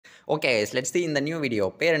Okay, let's see in the new video.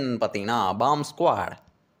 பேர் என்னன்னு பார்த்தீங்கன்னா பாம் ஸ்குவாட்.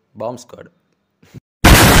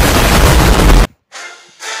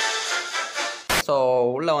 ஸோ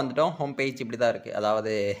உள்ளே வந்துட்டோம். ஹோம் பேஜ் இப்படி தான் இருக்குது.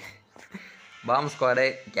 அதாவது bomb squad,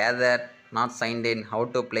 gather, not signed in, how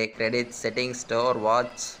to play, credit, setting, store,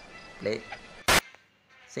 watch, play,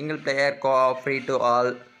 single player, go app, free to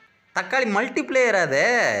all. தக்காளி மல்டி பிளேயர் அது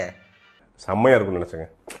செம்மையாக இருக்கும்னு நினச்சேங்க.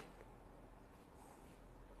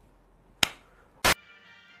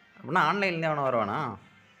 அப்படின்னா ஆன்லைன்லேயே அவனை வருவானா?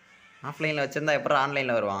 ஆஃப்லைனில் வச்சுருந்தா எப்போ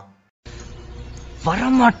ஆன்லைனில் வருவான்?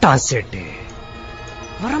 வரமாட்டான் சேட்டு,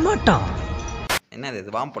 வரமாட்டான். என்னது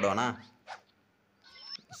இது? பாம்பு போடுவானா?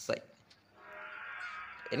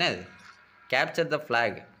 என்னது? Capture the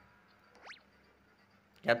flag.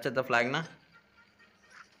 Capture the ஃப்ளாக்னா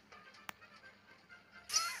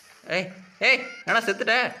ஏய் ஏய் என்னடா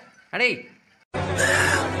செத்துட்ட? அடே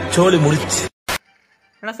சோலி முடிச்சு.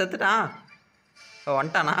 என்ன செத்துட்டான்? ஓ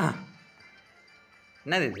வந்துட்டானா?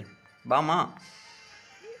 என்னது இது? பாமா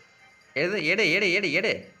எடு எடு எடு எடு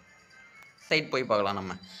எடு. சைட் போய் பார்க்கலாம்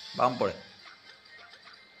நம்ம. பாம்பு போடு.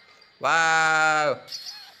 வா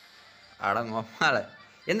அடங்கோமால.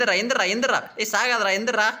 எந்திரா எந்திரா எந்திரா. ஏய் சாகாதரா,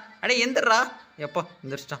 எந்திரா. அடே எந்திரா. எப்போ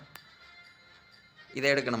எந்திரிச்சிட்டான்? இதை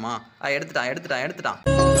எடுக்கணுமா? எடுத்துட்டான் எடுத்துட்டான் எடுத்துட்டான்.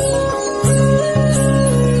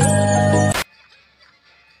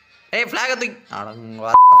 ஏய் ஃப்ளாகை தூக்கி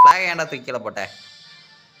அடங்க. ஃப்ளாகை ஏன்டா தூக்கில போட்ட?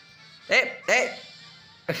 ஏய் ஏய்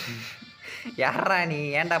யாரா நீ?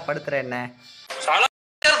 ஏன்டா படுத்துற என்ன?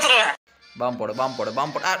 பாம்பு போடு பாம்பு போடு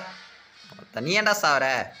பாம்பு போடு. நீ ஏன்டா சாவற?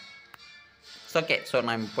 ஓகே, ஸோ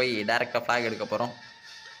நான் போய் டேரெக்டாக ஃப்ளாக் எடுக்க போகிறோம்.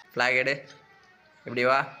 ஃப்ளாக் எடு. இப்படி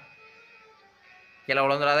வா. கீழே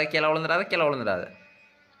விழுந்துடாத கீழே விழுந்துடாத கீழே விழுந்துடாத.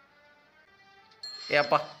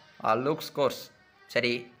 ஏப்பா லுக் ஸ்கோர்ஸ்.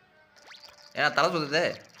 சரி, ஏன்னா தலை சுற்றுது.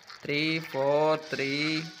 3 4 3.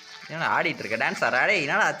 ஏன்னா ஆடிட்டு இருக்க டான்ஸ் ஆடுற? அடே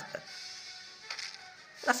என்னடா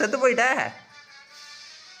நான் செத்து போயிட்டேன்.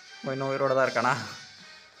 இன்னும் உயிரோட தான் இருக்கானா?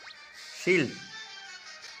 ஷீல்ட்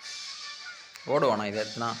ஓடுவானா இதை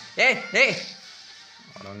எடுத்துனா? ஏய் ஏய்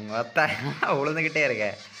உழுந்துக்கிட்டே இருக்க.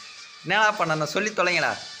 என்னடா பண்ண சொல்லி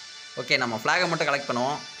தொலைங்களா? ஓகே, நம்ம ஃப்ளாகை மட்டும் கலெக்ட்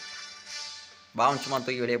பண்ணுவோம். பாவம் சும்மா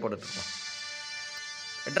தூக்கி வெளியே போட்டுட்ருக்கோம்.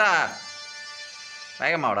 எட்ரா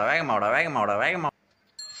வேகமாவோடா வேகமாவோடா வேகமாவோடா வேகமா.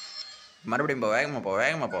 மறுபடியும் போ, வேகமாக போ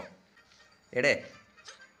வேகமாக போ. எடு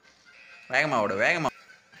வேகமாவோட வேகமா.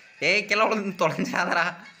 டேய் கிலோ விழுந்து தொலைஞ்சாதரா.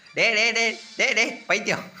 டே டே டே டே டே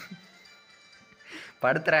பைத்தியம்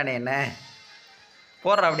படுத்துறானே என்ன?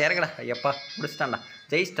 போடுறா அப்படி இறங்கடா. ஐயப்பா முடிச்சிட்டான்டா,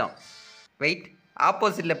 ஜெயிச்சிட்டோம். வெயிட்,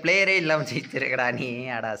 ஆப்போசிட்டில் பிளேயரே இல்லாமல் ஜெயிச்சிருக்கடா நீ.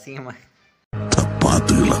 அடா அசிங்கமா.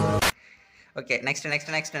 Okay, next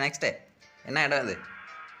next next next. என்ன இடம் அது?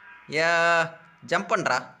 ஏ ஜம்ப்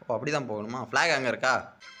பண்ணுறா. ஓ அப்படி தான் போகணுமா? ஃப்ளாக் அங்கே இருக்கா?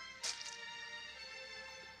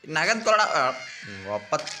 நகத்தோட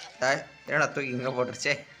ஒப்பத்த என்னடா தூக்கி இங்கே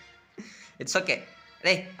போட்டுருச்சே. It's okay.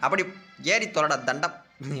 டேய் அப்படி ஏறி தொலைடா தண்டம்.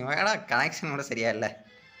 நீ வேடா கனெக்ஷன் கூட சரியா இல்லை.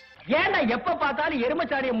 ஏன்டா எப்ப பார்த்தாலும்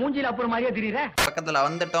எருமச்சாடிய மூஞ்சில அப்புறம் மாதிரியே தெரியுற? பக்கத்தில்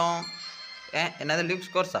வந்துட்டோம். என்னது லியூக்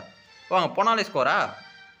ஸ்கோர்ஸா? ஓ அங்கே போனாலே ஸ்கோரா?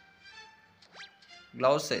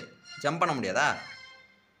 க்ளவுஸு ஜம்ப் பண்ண முடியாதா?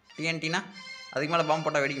 டிஎன்டினா அதுக்கு மேலே பாம்பு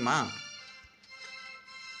போட்டால் வெடிக்குமா?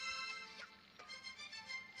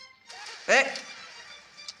 ஏ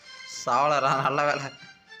சாவலரா, நல்ல வேலை.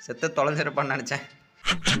 செத்து தொலைஞ்சிருப்பான்னு நினச்சேன்.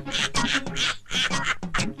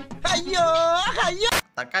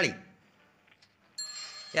 தக்காளி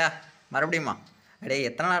யா மறுபடியுமா? அடே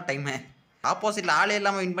எத்தனை நாள் டைமு? ஆப்போசிட்டில் ஆளே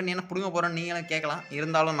இல்லாமல் வின் பண்ணி என்ன பிடுங்க போகிறேன்னு நீங்களும் கேட்கலாம்.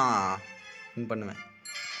 இருந்தாலும் நான் வின் பண்ணுவேன்.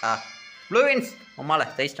 Blue wins. உம்மால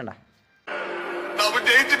ஜெயிச்சிட்டேன்டா.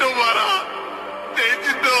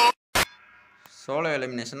 சோலோ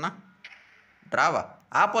எலிமினேஷன்னா ட்ராவா?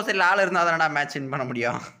 ஆப்போசிட்டில் ஆள் இருந்தால் தானடா மேட்ச் வின் பண்ண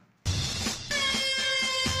முடியும்.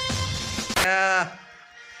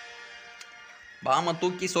 பாமை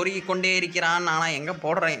தூக்கி சொருகி கொண்டே இருக்கிறான். ஆனால் எங்கே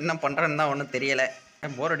போடுறேன் என்ன பண்ணுறேன்னு தான் ஒன்றும் தெரியலை.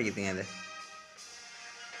 போர் அடிக்குதுங்க அது.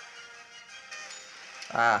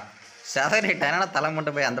 சதறிட்டேன். என்னடா தலை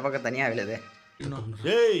மட்டும் போய் அந்த பக்கம் தனியாக விழுது.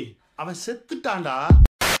 ஏய் அவன் செத்துட்டான்டா.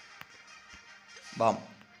 பாம்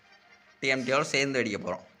டிஎம்டியோட சேர்ந்து அடிக்க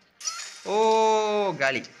போகிறோம். ஓ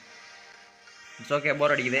காலி. இட்ஸ் ஓகே,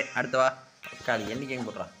 போர் அடிக்குது. அடுத்து வா காலி. என்ன கேம்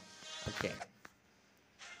போடுறான்? ஓகே,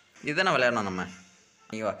 இதுதானே விளையாடணும் நம்ம.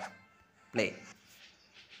 நீ வா ப்ளே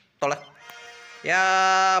தொலை. யா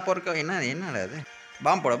பொறுக்க. என்ன என்னடா அது?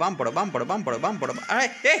 பாம்பு போட பாம்பு போட பாம்பு போட பாம்பு போட பாம்பு போட.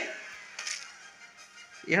 ஏ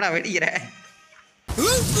ஏடா வெடிக்கிற?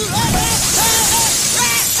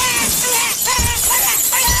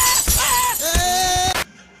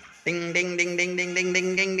 டிங் டிங் டிங் டிங் டிங் டிங்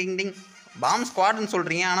டிங் டிங் டிங் டிங். பாம் ஸ்குவாட்னு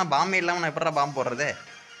சொல்கிறீங்க, ஆனால் பாம்பே இல்லாமல் நான் எப்படா பாம்பு போடுறது?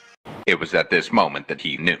 It was at this moment that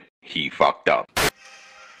he knew he fucked up.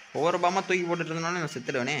 ஒவ்வொரு பாமா தூக்கி போட்டுட்டு இருந்தோன்னே நான்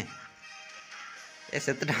செத்துடுவேனே.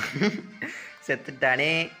 செத்துட்டான்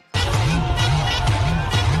செத்துட்டானே.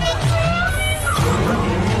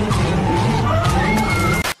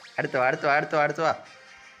 அடுத்து வா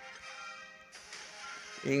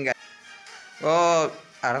இங்க. ஓ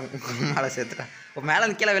மேலே செத்துட்டான். இப்போ மேலே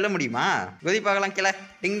கீழே வெளில முடியுமா? குதி பார்க்கலாம் கீழே.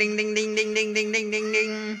 டிங் டிங் டிங் டிங் டிங் டிங் டிங் டிங் டிங்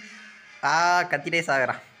டிங். கத்திட்டே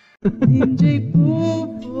சாகுறான்.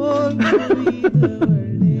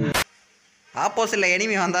 ஆப்போசிட்டில்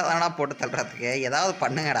எனிமி வந்தால் தானடா போட்டு தள்ளுறதுக்கு ஏதாவது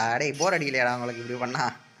பண்ணுங்கடா. டேய் போர் அடிக்கலையாடா உங்களுக்கு இப்படி பண்ணா?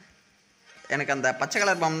 எனக்கு அந்த பச்சை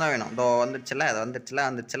கலர் பாம்பு தான் வேணும். இதோ வந்துடுச்சுல, அது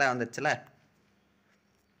வந்துடுச்சுல.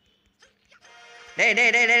 டேய்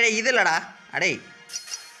டேய் டேய் டேய் இது இல்லைடா. அடே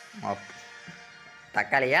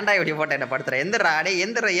தக்காளி ஏன்டா இப்படி போட்ட என்ன படுத்துற? எந்திரா அடே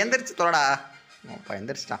எந்திரிச்சு தோடா. அப்பா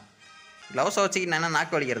எந்திரிச்சிட்டான். க்ளவுஸை வச்சுக்கிட்டு என்ன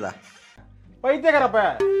நாக்கு வலிக்கிறதா? பைத்தியக்காரப்ப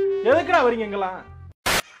எதுக்குடா வரீங்க எங்கெல்லாம்?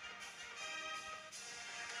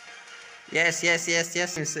 Yes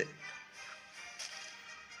miss.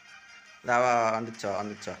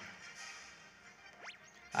 வந்துச்சோ.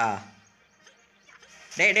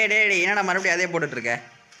 டேய் என்னடா மறுபடியும் அதே போட்டுட்ருக்க?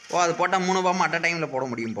 ஓ அது போட்டால் 3 பாம்பு அட் அ டைமில் போட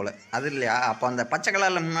முடியும் போல். அது இல்லையா? அப்போ அந்த பச்சை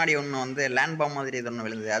கலரில் முன்னாடி ஒன்று வந்து லேண்ட் பாம்பு மாதிரி இது ஒன்று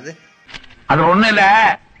விழுந்தது. அது ஒன்றும் இல்லை,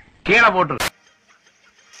 கீழே போட்டு.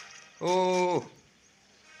 ஓ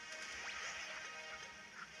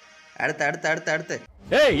அடுத்து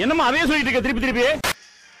ஏய் என்னம்மா அதே சொல்லிட்டு இருக்க திருப்பி?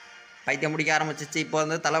 பைத்தியம் முடிக்க ஆரம்பிச்சிச்சு. இப்போ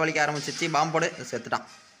வந்து தலைவலிக்க ஆரம்பிச்சிச்சு. பாம்பு போடு. செத்துட்டான்.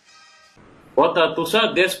 ஓத்தா துஷா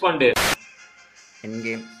தேஷ்பாண்டே. என்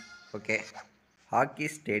கேம். Okay hockey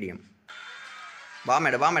stadium.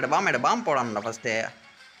 பாம்பு போடணும்டா ஃபஸ்ட்டு.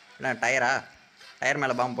 என்ன டயர்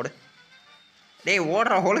மேலே பாம்பு போடு. டேய்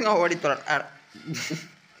ஓடுற ஒழுங்கா ஓடி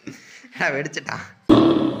வெடிச்சிட்டான்.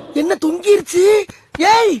 என்ன தொங்கிருச்சு?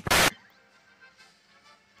 ஏய்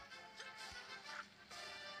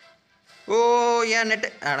ஓ ஏன் நெட்டு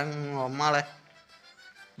அடங்கு அம்மால.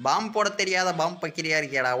 பாம்பு போட தெரியாத பாம்பு பக்கிரியா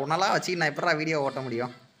இருக்கியாடா. உன்னெல்லாம் வச்சு நான் எப்படா வீடியோ ஓட்ட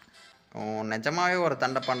முடியும்? நிஜமாவே ஒரு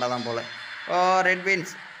தண்டை பண்டா தான் போல. ஓ ரெட்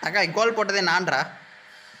பீன்ஸ். அக்கா கோல் போட்டதே நான்டா.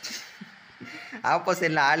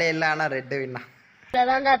 ஆப்போசிட்ல ஆளே இல்லை, ஆனால் ரெட்டு வின்னா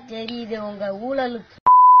தெரியுது உங்க ஊழலுக்கு.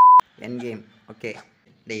 என் கேம். ஓகே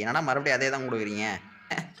டேய் என்னடா மறுபடியும் அதே தான் கொடுக்குறீங்க?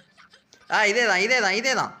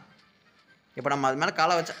 இதே தான். இப்போ நம்ம அது மேலே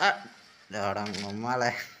காலை வச்சா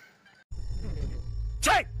அம்மால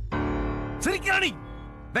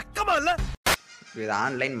இது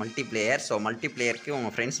ஆன்லைன் மல்டிப்ளேயர். ஸோ மல்டிப்ளேயருக்கு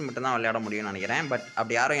உங்கள் ஃப்ரெண்ட்ஸ் மட்டும் தான் விளையாட முடியும்னு நினைக்கிறேன். பட்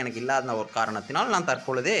அப்படி யாரும் எனக்கு இல்லாத ஒரு காரணத்தினால் நான்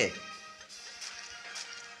தற்பொழுது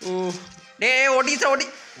ஓடி.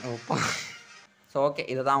 ஸோ ஓகே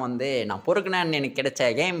இதுதான் வந்து நான் பொறுக்குனேன்னு எனக்கு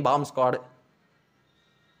கிடைச்ச கேம் பாம் ஸ்குவாடு.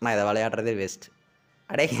 நான் இதை விளையாடுறதே வேஸ்ட்.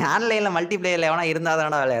 ஆன்லைனில் மல்டிப்ளேயரில் எவனா இருந்தால்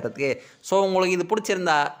தானடா விளையாடுறதுக்கு. ஸோ உங்களுக்கு இது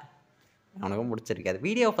பிடிச்சிருந்தா, அவனுக்கும் பிடிச்சிருக்காது.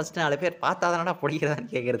 வீடியோ ஃபஸ்ட்டு 4 பேர் பார்த்தா தானடா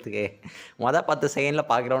பிடிக்கிறதான்னு கேட்குறதுக்கு 10 செகண்டில்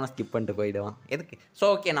பார்க்குறவன ஸ்கிப் பண்ணிட்டு போயிடுவான் எதுக்கு? ஸோ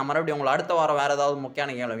ஓகே நான் மறுபடியும் உங்களை அடுத்த வாரம் வேறு ஏதாவது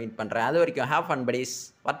முக்கியமான கேமில் மீட் பண்ணுறேன். அது வரைக்கும் ஹேவ் ஃபன் படிஸ்.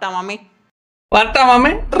 வரட்டா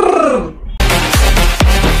மாமே.